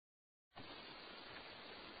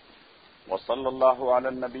وصلى الله على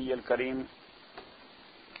النبي الكريم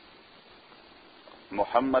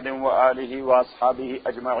محمد وآله وأصحابه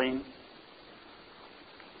أجمعين.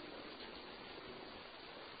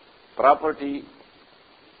 Property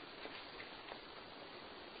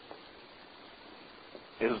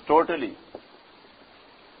is totally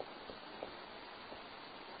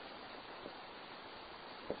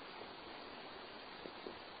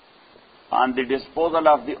on the disposal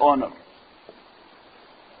of the owner.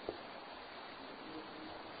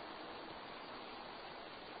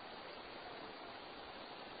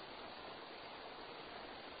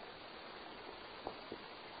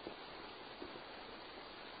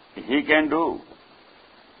 He can do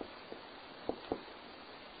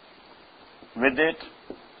with it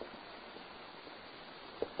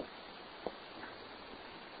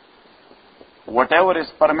whatever is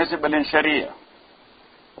permissible in Sharia.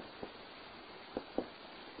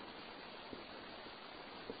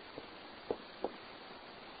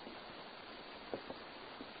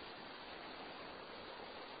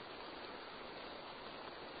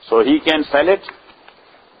 So he can sell it,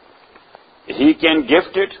 he can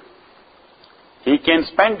gift it, he can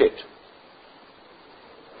spend it.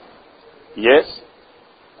 Yes,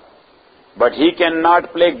 but he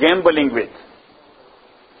cannot play gambling with,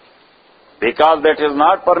 because that is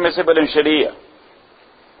not permissible in Sharia.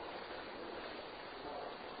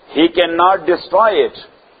 He cannot destroy it.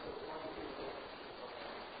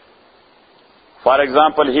 For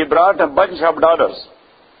example, he brought a bunch of dollars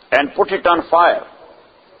and put it on fire.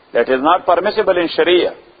 That is not permissible in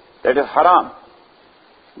Sharia. That is haram.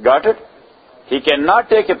 Got it? He cannot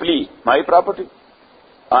take a plea. My property,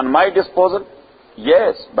 on my disposal.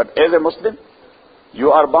 Yes, but as a Muslim,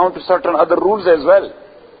 you are bound to certain other rules as well.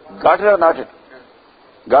 Got it or not it?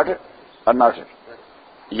 Got it or not it?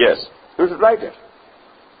 Yes. You should write it.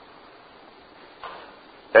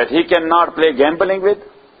 That he cannot play gambling with.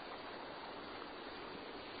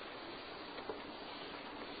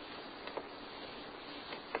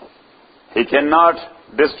 He cannot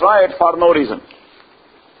destroy it for no reason,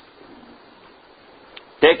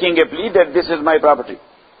 taking a plea that this is my property.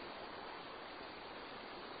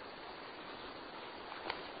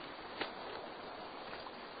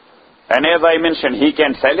 And as I mentioned, he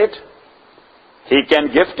can sell it, he can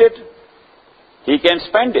gift it, he can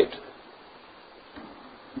spend it.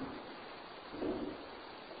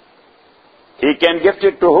 He can gift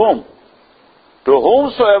it to whom? To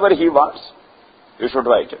whomsoever he wants. You should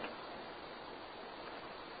write it.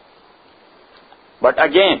 But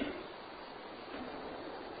again,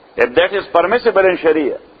 if that is permissible in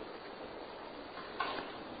Sharia,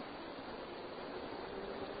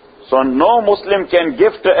 so no Muslim can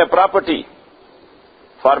gift a property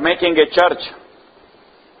for making a church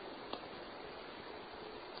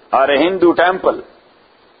or a Hindu temple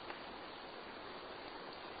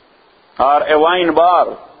or a wine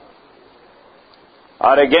bar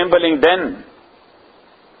or a gambling den.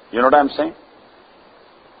 You know what I'm saying?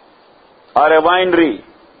 Or a winery.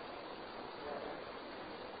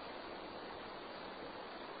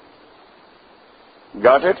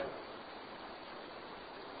 Got it?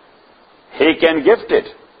 He can gift it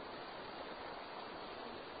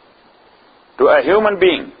to a human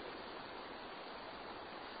being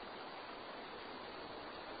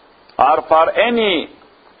or for any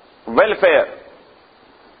welfare,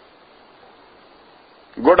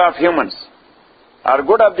 good of humans or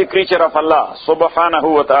good of the creature of Allah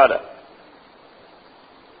subhanahu wa ta'ala.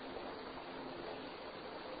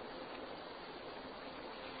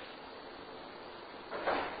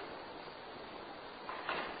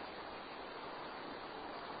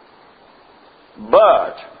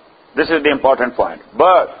 But, this is the important point,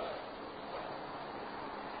 but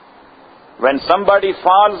when somebody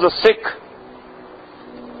falls sick,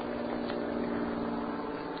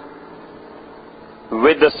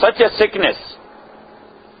 with such a sickness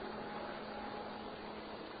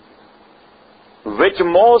which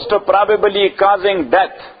most probably causing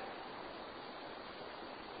death,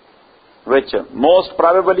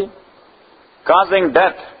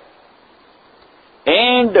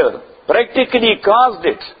 and practically caused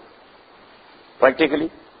it.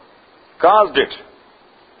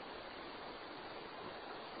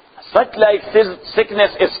 Such like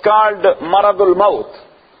sickness is called Maradal Maut.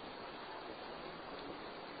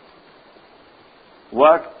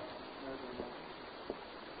 What?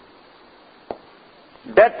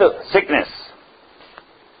 Death sickness.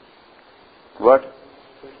 What?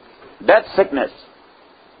 Death sickness.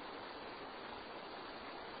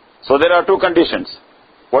 So there are two conditions.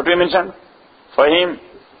 What we mentioned? For him,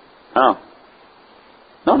 no,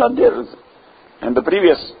 not there. In the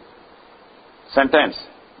previous sentence,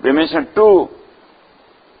 we mentioned two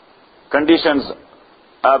conditions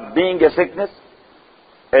of being a sickness,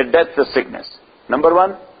 a death sickness. Number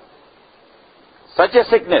one, such a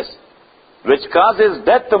sickness which causes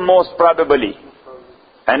death most probably.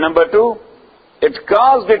 And number two, it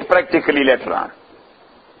caused it practically later on.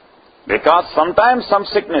 Because sometimes some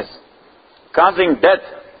sickness causing death,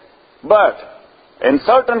 but in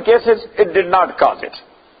certain cases it did not cause it.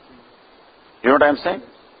 You know what I'm saying?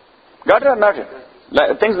 Got it or not?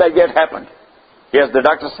 Things like that happened. Yes, the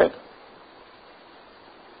doctor said,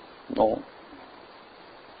 no,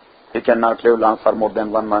 he cannot live long for more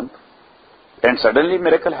than 1 month. And suddenly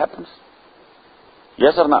miracle happens.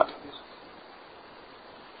 Yes or not?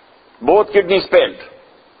 Both kidneys failed.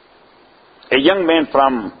 A young man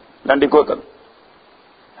from Dandikotal,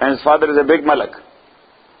 and his father is a big malak.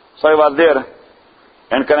 So I was there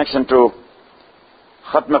in connection to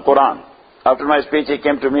Khatm Quran. After my speech, he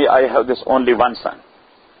came to me, I have this only one son.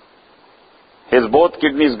 His both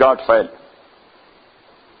kidneys got failed.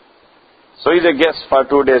 So he's a guest for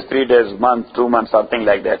 2 days, 3 days, month, 2 months, something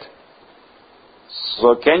like that.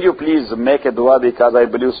 So can you please make a dua, because I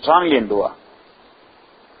believe strongly in dua.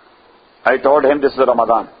 I told him this is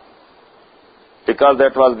Ramadan. Because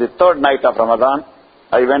that was the 3rd night of Ramadan,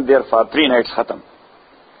 I went there for 3 nights khatam.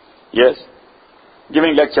 Yes,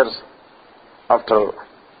 giving lectures after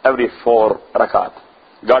every 4 rakat.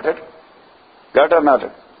 Got it? Got it or not?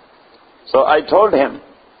 So I told him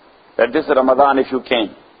that this is Ramadan if you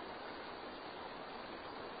came.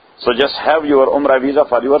 So just have your Umrah visa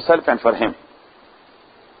for yourself and for him.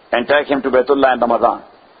 And take him to Baytullah in Ramadan.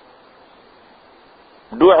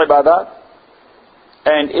 Do ibadat.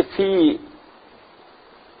 And if he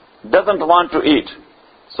doesn't want to eat,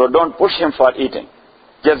 so don't push him for eating.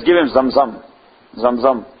 Just give him zamzam.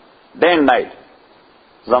 Zamzam. Day and night.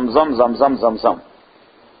 Zamzam, zamzam, zamzam.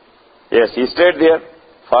 Yes, he stayed there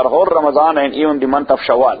for whole Ramadan and even the month of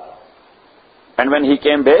Shawwal. And when he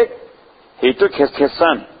came back, he took his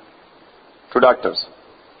son to doctors.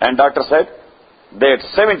 And doctor said that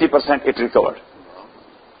 70% it recovered.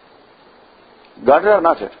 Got it or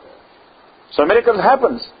not it? So miracles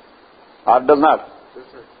happens. Or does not?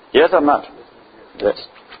 Yes or not? Yes.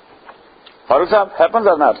 Farooq Sahab, happens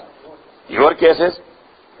or not? Your cases?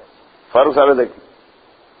 Farooq Sahab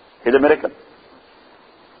is a miracle.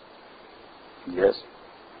 Yes.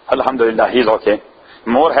 Alhamdulillah, he is okay.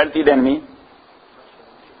 More healthy than me.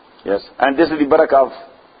 Yes. And this is the barakah of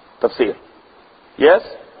Tafseer. Yes?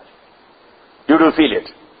 You do feel it.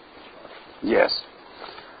 Yes.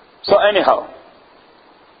 So anyhow,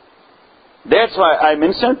 that's why I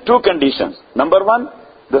mentioned 2 conditions. Number 1,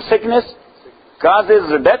 the sickness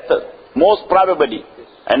causes death most probably.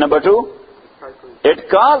 And number 2, it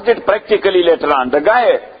caused it practically later on. The guy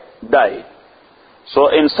died. So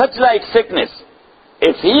in such like sickness,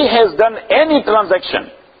 if he has done any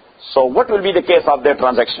transaction, so what will be the case of that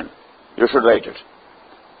transaction? You should write it.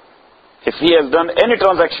 If he has done any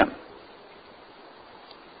transaction,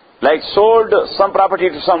 like sold some property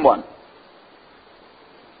to someone,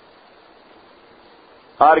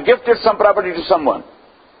 or gifted some property to someone,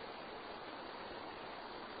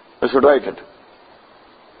 you should write it.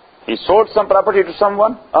 He sold some property to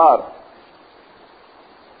someone, or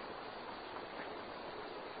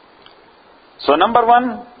so number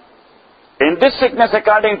 1, in this sickness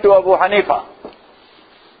according to Abu Hanifa,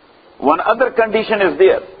 one other condition is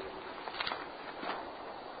there,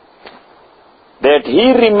 that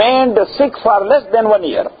he remained sick for less than 1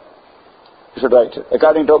 year. You should write it.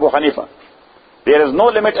 According to Abu Hanifa, there is no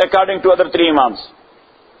limit according to other 3 Imams,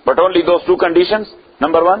 but only those 2 conditions.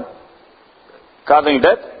 Number 1, causing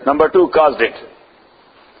death. Number 2, caused it.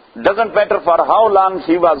 Doesn't matter for how long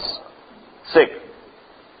he was sick.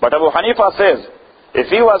 But Abu Hanifa says, if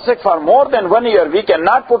he was sick for more than 1 year, we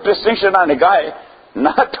cannot put restriction on a guy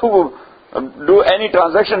not to do any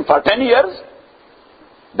transaction for 10 years.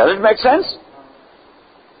 Does it make sense?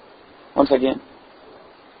 Once again,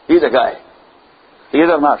 he's a guy. He is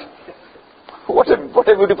or not? What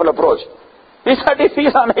a beautiful approach. He said if he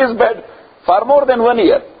is on his bed for more than 1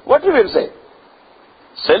 year, what he will say?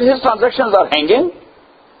 Still his transactions are hanging?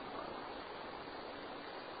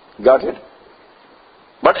 Got it?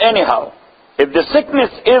 But anyhow, if the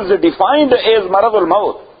sickness is defined as Maradal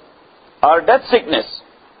Maut, or death sickness,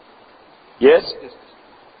 yes?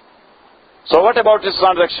 So what about his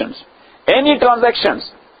transactions? Any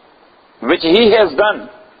transactions which he has done,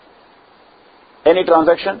 any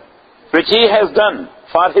transaction which he has done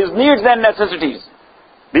for his needs and necessities,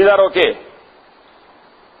 these are okay.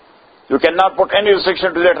 You cannot put any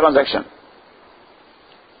restriction to that transaction.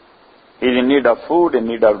 He is in need of food, in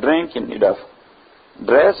need of drink, in need of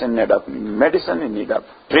dress, in need of medicine, in need of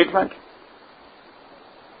treatment.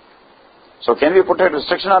 So can we put a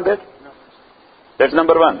restriction on that? No. That's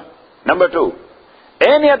number one. Number two,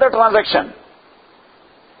 any other transaction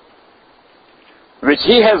which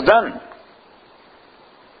he has done,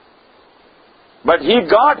 but he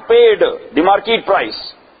got paid the market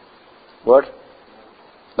price. What?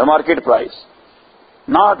 The market price.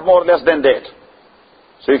 Not more or less than that.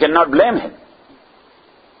 So you cannot blame him.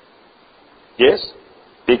 Yes?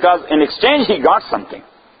 Because in exchange he got something.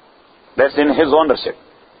 That's in his ownership.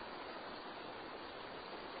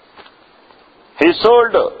 He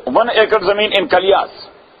sold 1 acre zameen in Kalyas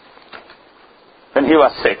when he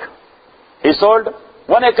was sick. He sold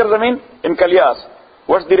 1 acre zameen in Kalyas.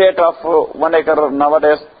 What's the rate of 1 acre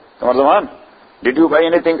nowadays? Did you buy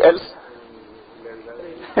anything else?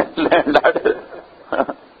 Land.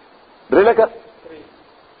 Drilaka?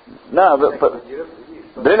 No,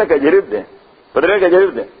 Drilaka Jirib de. Padrilaka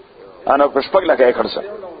Jirib de. Ano Pushpak like a Kursa.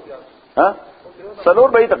 Huh?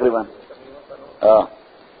 Salur Bay Takriban.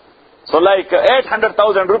 So like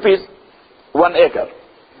 800,000 rupees 1 acre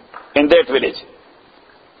in that village.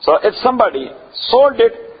 So if somebody sold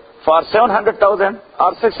it for 700,000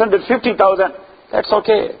 or 650,000, that's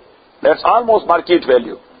okay. That's almost market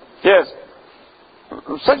value. Yes.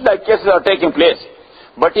 Such like cases are taking place.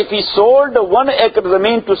 But if he sold 1 acre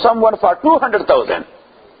zameen to someone for 200,000,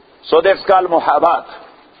 so that's called muhabat.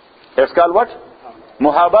 That's called what?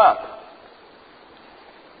 Muhabat.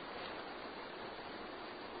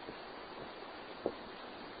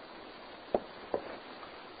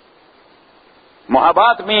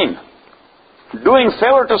 Muhabat mean doing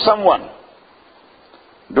favor to someone.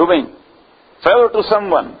 Doing favor to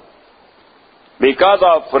someone because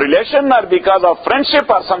of relation or because of friendship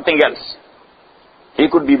or something else. He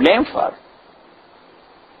could be blamed for.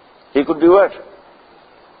 He could be what?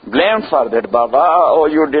 Blamed for that. Baba, oh,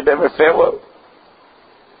 you did him a favor.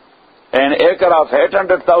 An acre of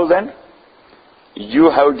 800,000, you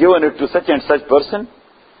have given it to such and such person,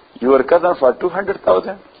 your cousin for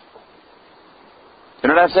 200,000. You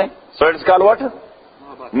know what I'm saying? So it's called what?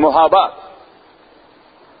 Muhabat.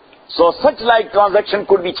 So such like transaction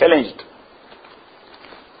could be challenged.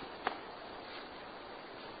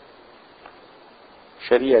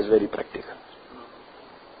 Sharia is very practical.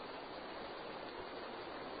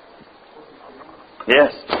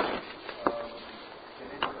 Yes.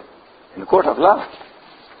 In the court of law,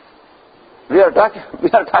 we are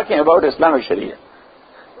talking about Islamic Sharia.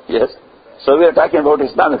 Yes. So we are talking about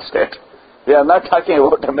Islamic State. We are not talking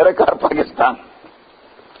about America or Pakistan.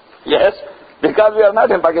 Yes. Because we are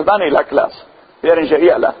not in Pakistani law class. We are in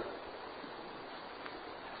Sharia law.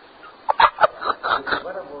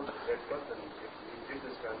 What about that person who did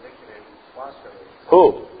this transaction and passed away?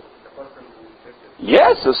 Who? The person who did it.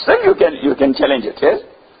 Yes, still you can challenge it, yes.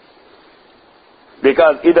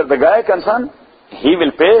 Because either the guy concerned, he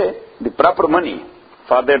will pay the proper money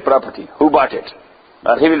for that property, who bought it.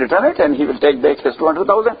 Or he will return it and he will take back his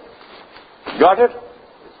 200,000. Got it?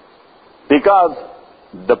 Because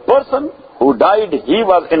the person who died, he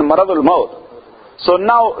was in Maradal Maut. So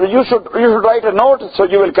now you should write a note so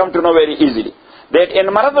you will come to know very easily that in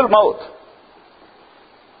Maradal Maut,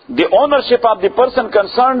 the ownership of the person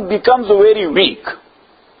concerned becomes very weak.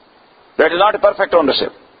 That is not a perfect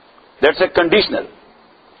ownership. That's a conditional.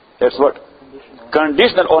 That's what?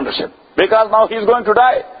 Conditional ownership. Because now he is going to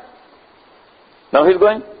die. Now he is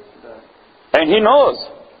going. And he knows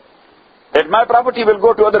that my property will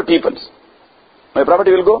go to other people's. My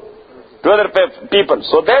property will go to other people.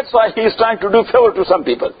 So that's why he is trying to do favor to some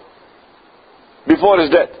people before his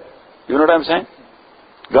death. You know what I'm saying?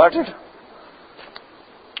 Got it?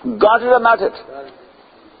 Got it or not it?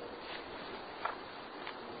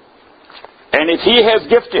 And if he has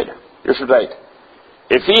gifted, you should write,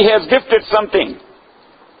 if he has gifted something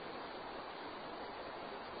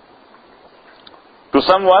to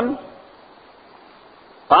someone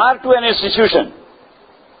or to an institution,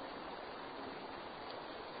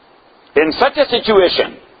 in such a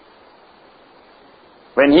situation,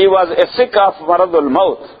 when he was a sick of Maradul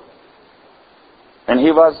Maut, when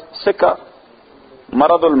he was sick of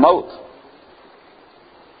Maradul Maut,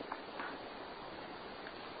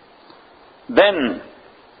 then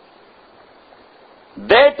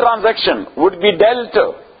that transaction would be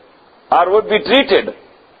dealt or would be treated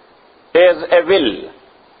as a will.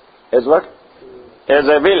 As what? As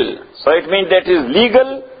a will. So it means that is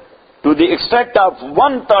legal to the extent of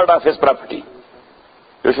 1/3 of his property.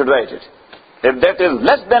 You should write it. If that is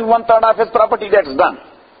less than 1/3 of his property, that's done.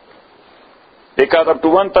 Because up to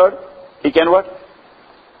 1/3, he can what?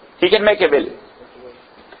 He can make a will.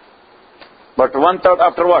 But 1/3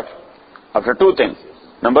 after what? After two things.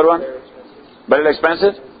 Number one, burial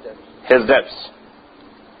expenses, his debts.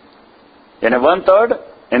 And 1/3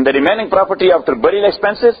 in the remaining property after burial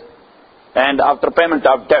expenses and after payment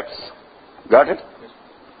of debts. Got it?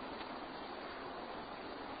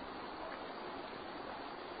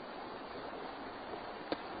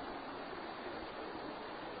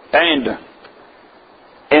 And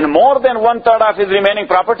in more than 1/3 of his remaining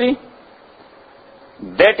property,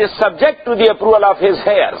 that is subject to the approval of his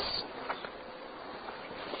heirs.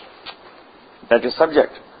 That is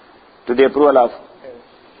subject to the approval of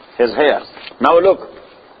his heirs. Now look,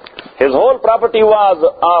 his whole property was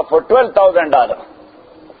for $12,000.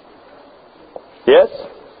 Yes?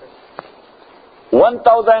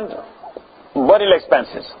 1,000 burial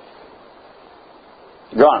expenses.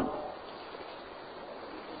 Gone.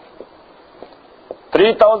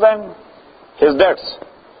 3,000 his debts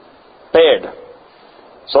paid.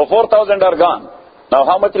 So 4,000 are gone. Now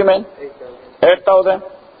how much remain? 8,000.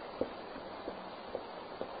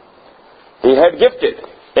 He had gifted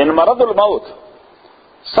in Maradal Maut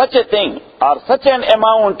such a thing or such an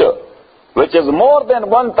amount which is more than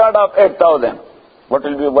 1/3 of 8,000. What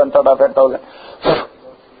will be 1/3 of 8,000?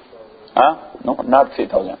 Huh? No, not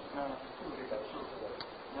 3,000.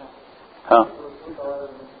 Huh?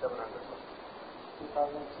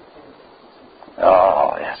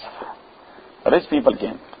 Oh, yes. Rich people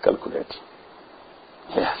can calculate.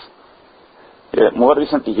 Yes. Yeah, more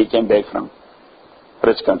recently he came back from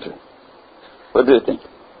rich country. What do you think?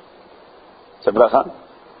 Sabla Khan?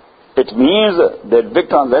 It means that big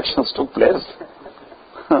transactions took place.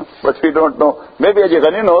 But we don't know. Maybe Haji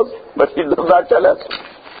Ghani knows, but he does not tell us.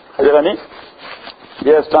 Haji Ghani?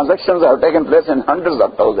 Yes, transactions have taken place in hundreds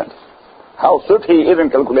of thousands. How swift he is in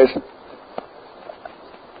calculation.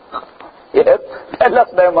 Yes, tell us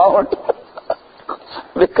the amount.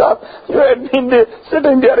 Because you had been there,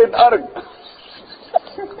 sitting there in Arg.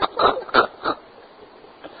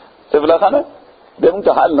 Sabla Khan? Devon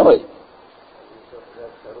ka hal na hoy.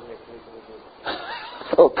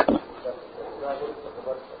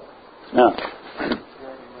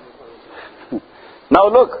 Now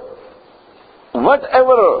look,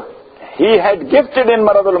 whatever he had gifted in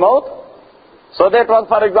Maradal Maut, so that was,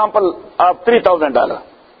 for example, of $3,000.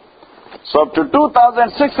 So up to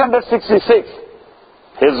 2,666,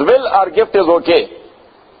 his will or gift is okay.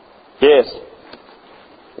 Yes.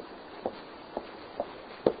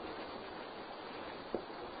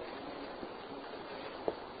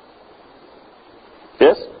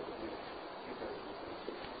 Yes?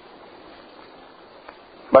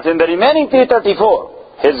 But in the remaining 334,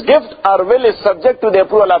 his gift or will is subject to the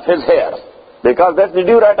approval of his heirs. Because that's the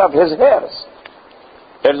due right of his heirs.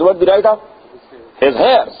 That's what the right of his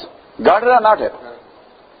heirs. Got it or not it?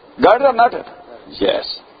 Got it or not it?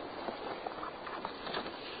 Yes.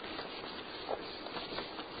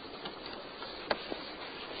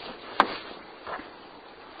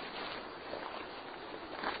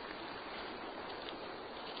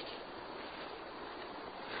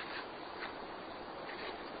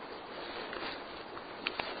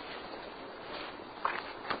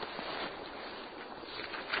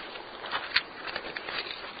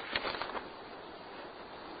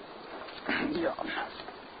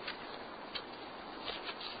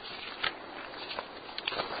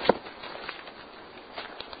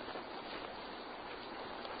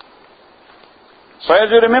 So as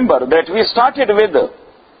you remember that we started with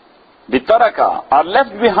the taraka or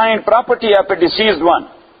left behind property of a deceased one.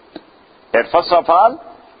 That first of all,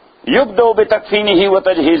 yubdo bi takfinihi wa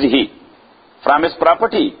tajhizihi. From his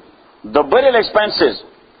property, the burial expenses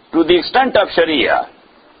to the extent of Sharia.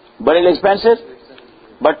 Burial expenses,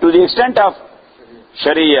 but to the extent of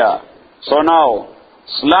Sharia. So now,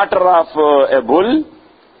 slaughter of a bull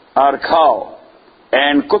or cow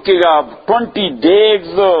and cooking of 20 days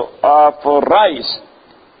of rice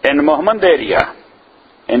in Muhammad area,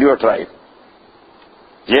 in your tribe.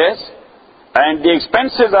 Yes? And the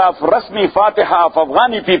expenses of Rasmi Fatiha of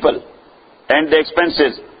Afghani people and the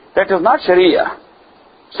expenses, that is not Sharia.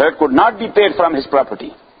 So it could not be paid from his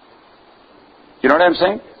property. You know what I'm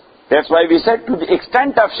saying? That's why we said to the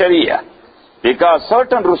extent of Sharia. Because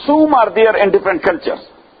certain rusum are there in different cultures.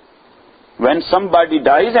 When somebody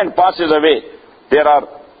dies and passes away, there are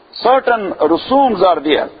certain rusums are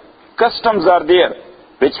there, customs are there,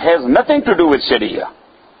 which has nothing to do with Sharia.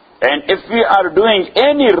 And if we are doing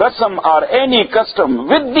any rasam or any custom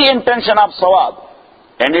with the intention of sawab,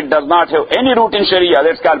 and it does not have any root in Sharia,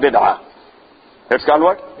 that's called bid'ah. That's called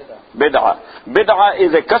what? Bid'ah. Bid'ah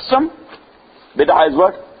is a custom. Bid'ah is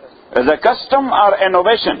what? Is a custom or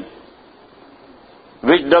innovation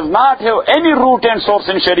which does not have any root and source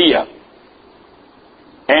in Sharia.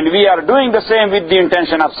 And we are doing the same with the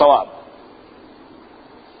intention of sawab.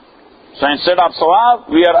 So instead of sawab,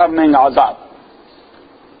 we are earning azab.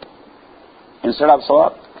 Instead of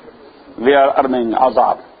sawab, we are earning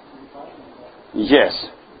azab. Yes.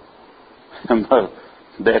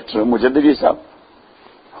 That Mujaddidi Sahib,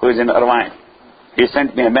 who is in Irvine, he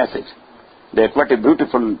sent me a message that what a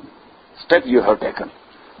beautiful step you have taken.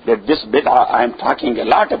 That this bid'ah I am talking a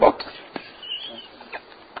lot about.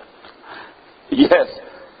 Yes.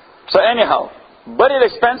 So anyhow, burial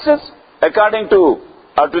expenses according to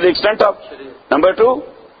the extent of, number 2,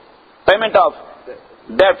 payment of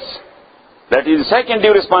debts. That is the second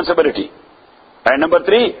due responsibility. And number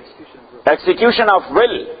 3, execution of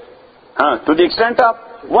will to the extent of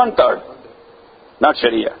 1/3, not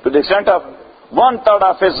Sharia, to the extent of 1/3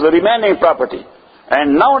 of his remaining property.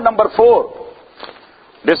 And now number 4,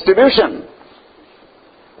 distribution.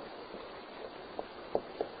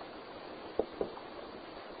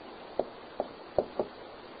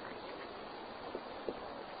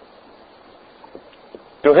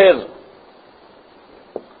 To his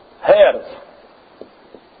heirs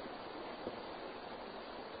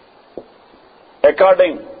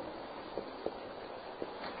according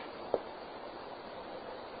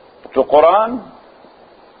to Quran,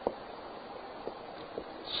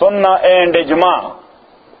 Sunnah and Ijma.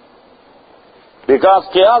 Because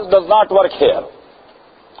Qiyas does not work here.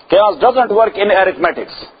 Qiyas doesn't work in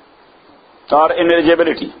arithmetics or in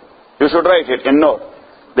eligibility. You should write it in note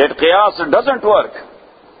that Qiyas doesn't work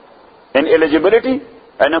in eligibility,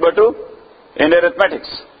 and number 2, in arithmetics.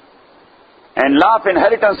 And law of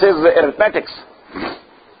inheritance is arithmetics.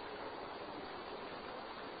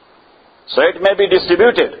 So it may be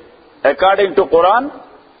distributed according to Quran,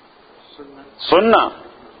 Sunnah,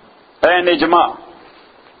 and Ijma.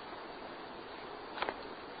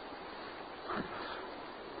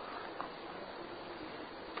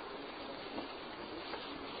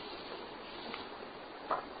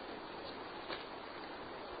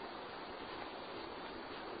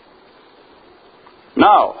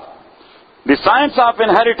 Now, the science of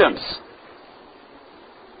inheritance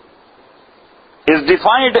is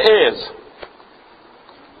defined as,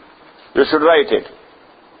 you should write it,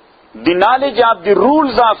 the knowledge of the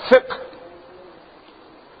rules of fiqh,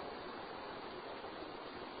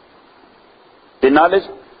 the knowledge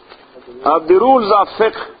of the rules of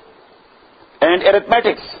fiqh and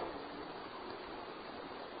arithmetics,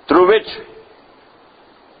 through which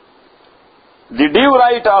the due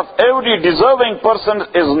right of every deserving person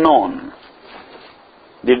is known.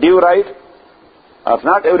 The due right of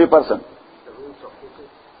not every person.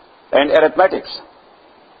 And arithmetics.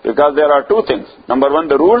 Because there are 2 things. Number 1,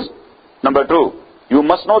 the rules. Number 2, you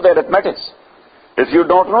must know the arithmetics. If you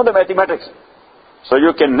don't know the mathematics, so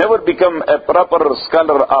you can never become a proper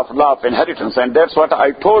scholar of law of inheritance. And that's what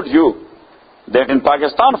I told you, that in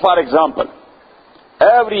Pakistan, for example,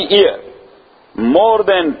 every year, more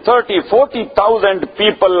than 40,000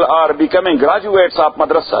 people are becoming graduates of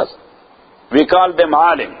madrasas. We call them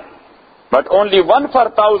alim. But only 1 per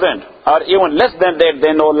 1,000 or even less than that,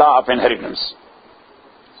 they know law of inheritance.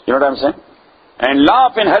 You know what I'm saying? And law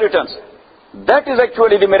of inheritance, that is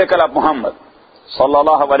actually the miracle of Muhammad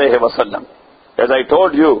sallallahu alayhi wa sallam. As I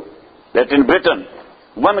told you, that in Britain,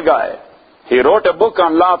 one guy, he wrote a book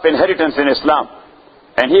on law of inheritance in Islam.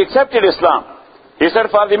 And he accepted Islam. He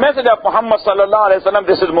said, for the message of Muhammad sallallahu alayhi wa sallam,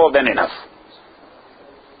 this is more than enough.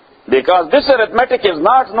 Because this arithmetic is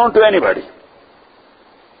not known to anybody.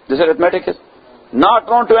 This arithmetic is not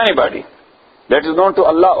known to anybody. That is known to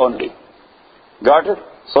Allah only. Got it?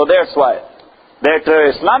 So that's why that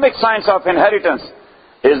Islamic science of inheritance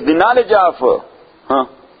is the knowledge of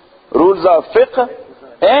rules of fiqh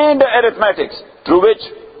and arithmetics, through which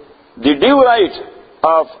the due right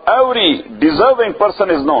of every deserving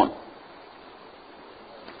person is known.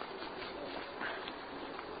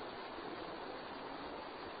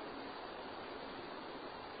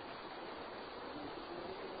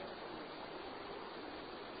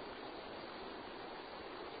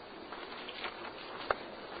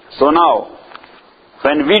 So now,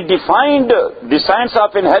 when we defined the science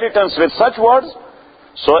of inheritance with such words,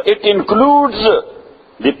 so it includes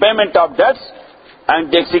the payment of debts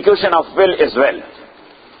and the execution of will as well.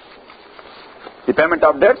 The payment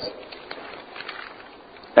of debts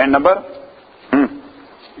and number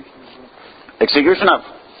execution of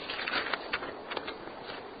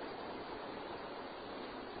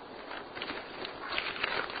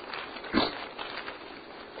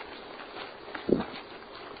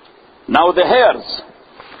now the heirs,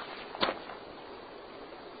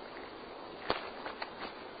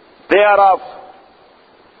 they are of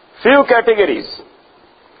few categories.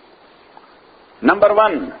 Number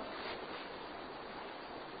one,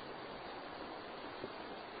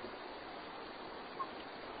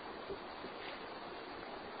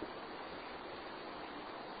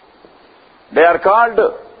 they are called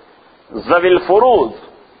Zawil Furuz.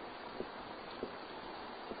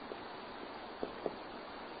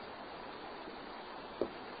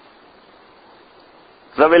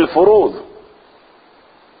 Zawil Furuz.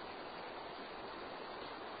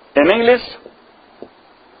 In English,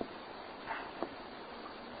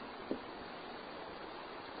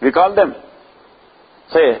 we call them,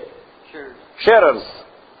 say, sharers.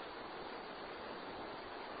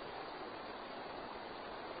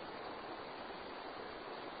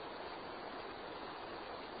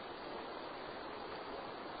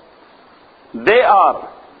 They are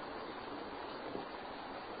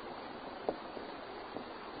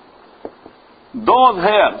those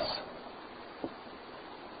heirs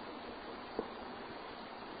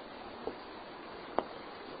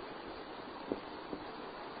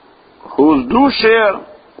whose due share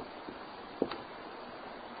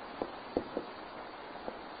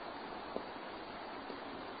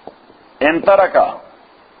in taraka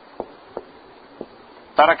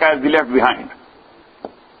is the left behind,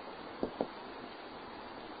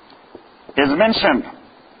 is mentioned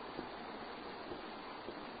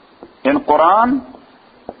in Quran,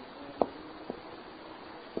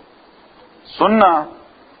 Sunnah,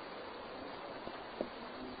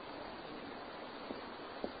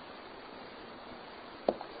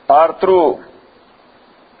 or through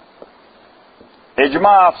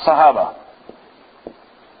ijma of Sahaba.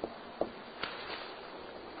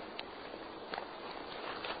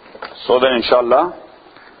 So then, inshallah,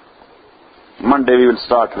 Monday we will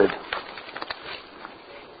start with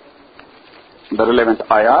the relevant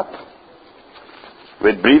ayat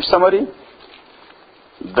with brief summary.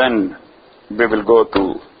 Then we will go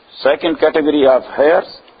to second category of hairs.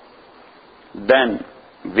 Then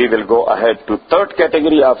we will go ahead to third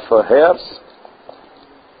category of hairs.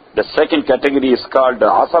 The second category is called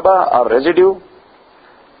asaba or residue.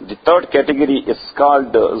 The third category is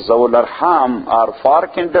called zawul arham or far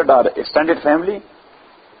kindred or extended family.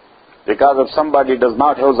 Because if somebody does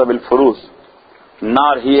not have zawil furuz,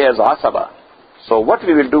 nor he has asaba, so what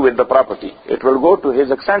we will do with the property? It will go to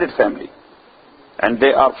his extended family. And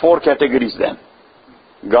there are four categories then.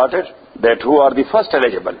 Got it? That who are the first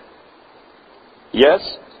eligible. Yes,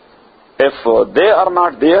 if they are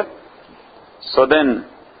not there, so then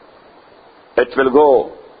it will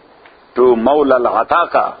go to Mawla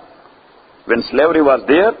al-Ataka. When slavery was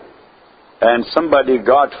there and somebody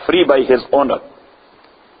got free by his owner,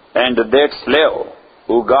 and that slave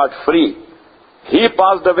who got free, he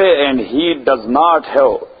passed away and he does not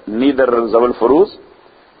have neither Zawul Furuz,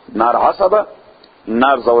 nor Asaba,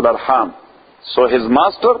 nor Zawul Arham. So his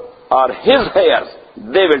master or his heirs,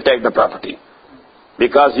 they will take the property.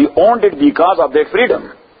 Because he owned it because of that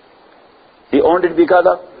freedom. He owned it because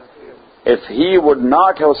of, if he would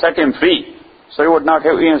not have set him free, so he would not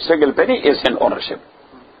have even a single penny is in ownership.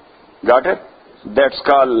 Got it? That's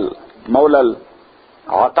called Mawla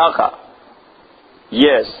al-Ataka.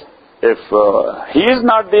 Yes. If he is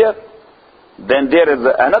not there, then there is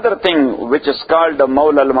another thing which is called the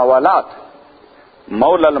Mawla al-Mawalat.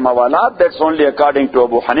 Mawla al-Mawalat, that's only according to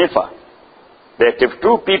Abu Hanifa. That if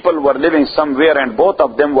two people were living somewhere and both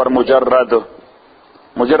of them were mujarrad.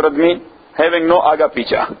 Mujarrad means having no aga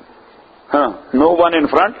picha. No one in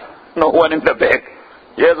front, no one in the back.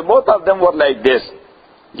 Yes, both of them were like this.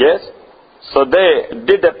 Yes. So they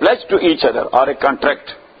did a pledge to each other or a contract.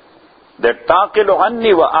 That taqilu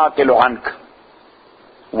anni wa aqilu ank,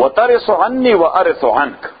 wa tarisu anni wa arisu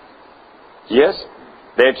ank. Yes,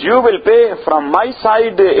 that you will pay from my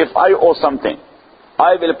side if I owe something.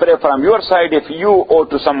 I will pay from your side if you owe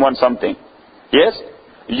to someone something. Yes,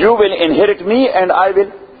 you will inherit me and I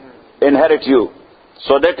will inherit you.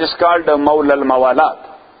 So that is called Mawla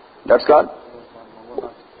al-Mawalat. That's called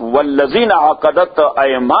وَالَّذِينَ عَقَدَتْ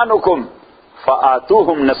أَيْمَانُكُمْ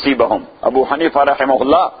فَآتُوهُمْ نَصِيبَهُمْ. Abu Hanifa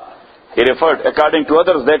rahimahullah, he referred, according to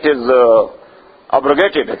others, that is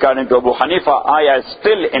abrogated. According to Abu Hanifa, ayah is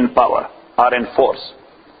still in power or in force.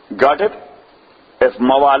 Got it? If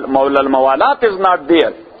Mawla al-Mawalat is not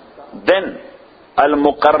there, then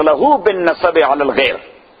al-Muqarlahu bin Nasabi al-Ghair.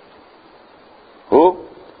 Who?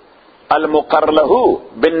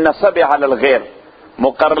 Al-Muqarlahu bin Nasabi al-Ghair.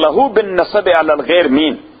 Muqarlahu bin Nasabi al-Ghair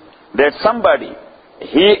mean that somebody,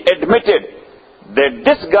 he admitted that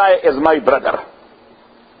this guy is my brother.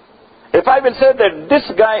 If I will say that this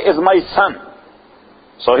guy is my son,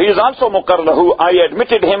 so he is also muqarlahu. I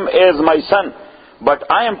admitted him as my son, but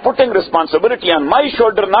I am putting responsibility on my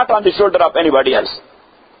shoulder, not on the shoulder of anybody else.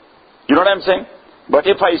 You know what I'm saying? But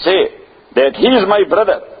if I say that he is my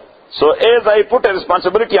brother, so as I put a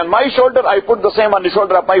responsibility on my shoulder, I put the same on the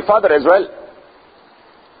shoulder of my father as well.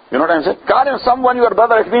 You know what I'm saying? Calling someone your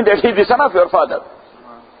brother, it means that he is the son of your father.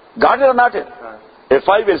 Got it or not it? If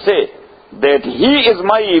I will say that he is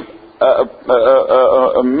my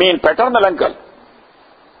paternal uncle.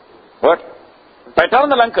 What?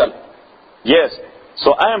 Paternal uncle. Yes.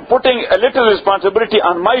 So I am putting a little responsibility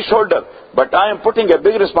on my shoulder, but I am putting a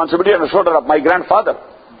big responsibility on the shoulder of my grandfather.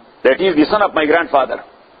 That he is the son of my grandfather.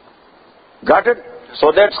 Got it?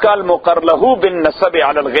 So that's called muqarlahu bin nasabi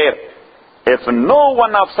ala al-ghair. If no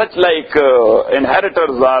one of such like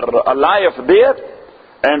inheritors are alive there,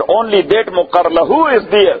 and only that muqarlahu is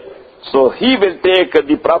there, so he will take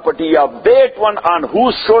the property of that one on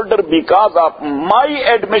whose shoulder because of my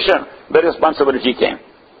admission the responsibility came.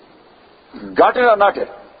 Got it or not it?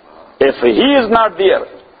 If he is not there,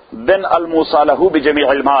 then al-musalahu bi jami'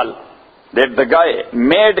 al-mal, that the guy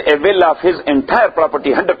made a will of his entire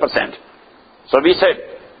property 100%. So we said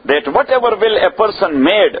that whatever will a person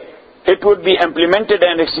made, it would be implemented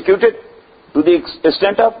and executed to the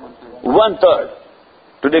extent of 1/3.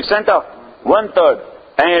 To the extent of 1/3.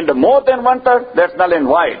 And more than 1/3, that's null and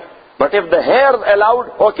void. But if the heirs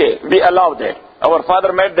allowed, okay, we allow that. Our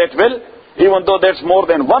father made that will, even though that's more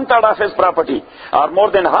than 1/3 of his property, or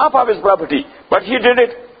more than half of his property, but he did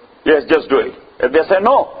it, yes, just do it. If they say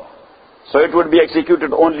no, so it would be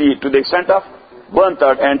executed only to the extent of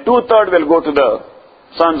 1/3, and 2/3 will go to the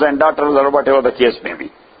sons and daughters or whatever the case may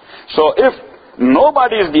be. So if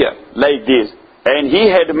nobody is there like this, and he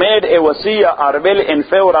had made a wasiyah or will in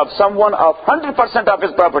favor of someone of 100% of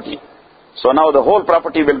his property, so now the whole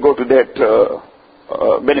property will go to that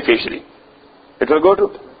beneficiary. It will go to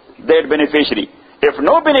that beneficiary. If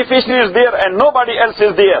no beneficiary is there and nobody else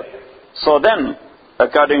is there, so then,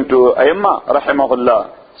 according to Aimma rahimahullah,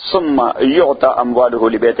 summa yu'ta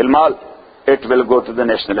amwaluhu li bayt al-mal, it will go to the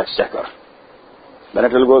National Exchequer. Then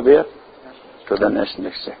it will go where? To the National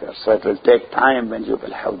Exchequer. So it will take time when you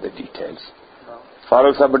will have the details.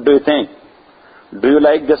 Farooq sahab, what do you think? Do you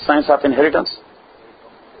like the science of inheritance?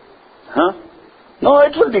 Huh? No,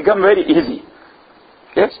 it will become very easy.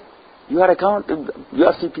 Yes? You are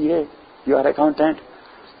CPA, you are accountant.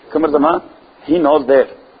 Qamar Zaman, he knows that.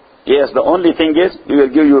 Yes, the only thing is, we will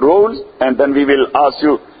give you rules and then we will ask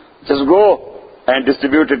you, just go and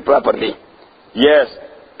distribute it properly. Yes,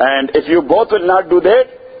 and if you both will not do that,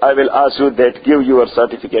 I will ask you that give your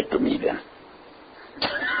certificate to me then.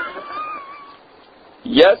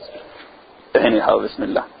 Yes? Anyhow,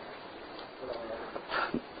 Bismillah.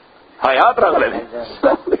 Hayat Raghale.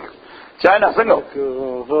 China single.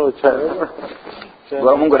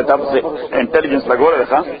 Mungo tapos intelligence la gore,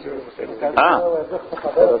 ha? Ah.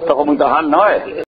 Tako mong tahal na eh.